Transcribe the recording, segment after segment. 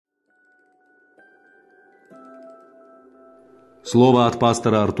Слово от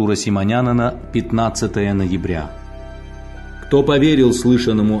пастора Артура Симонянина, 15 ноября. «Кто поверил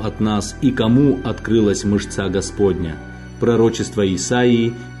слышанному от нас, и кому открылась мышца Господня?» Пророчество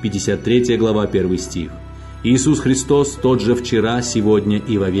Исаии, 53 глава, 1 стих. Иисус Христос тот же вчера, сегодня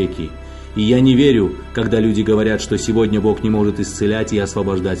и вовеки. И я не верю, когда люди говорят, что сегодня Бог не может исцелять и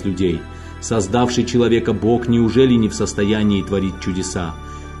освобождать людей. Создавший человека Бог неужели не в состоянии творить чудеса?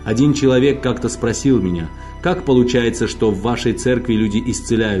 Один человек как-то спросил меня, как получается, что в вашей церкви люди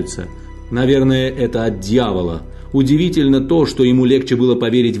исцеляются? Наверное, это от дьявола. Удивительно то, что ему легче было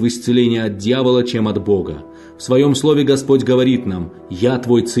поверить в исцеление от дьявола, чем от Бога. В своем слове Господь говорит нам: «Я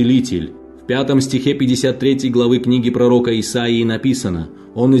твой целитель». В 5 стихе 53 главы книги пророка Исаии написано: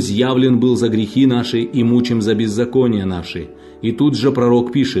 «Он изъявлен был за грехи наши и мучим за беззакония наши». И тут же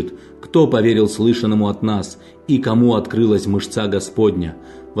пророк пишет: «Кто поверил слышанному от нас, и кому открылась мышца Господня?»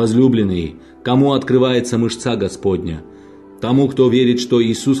 Возлюбленные, кому открывается мышца Господня? Тому, кто верит, что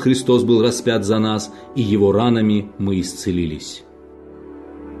Иисус Христос был распят за нас, и Его ранами мы исцелились.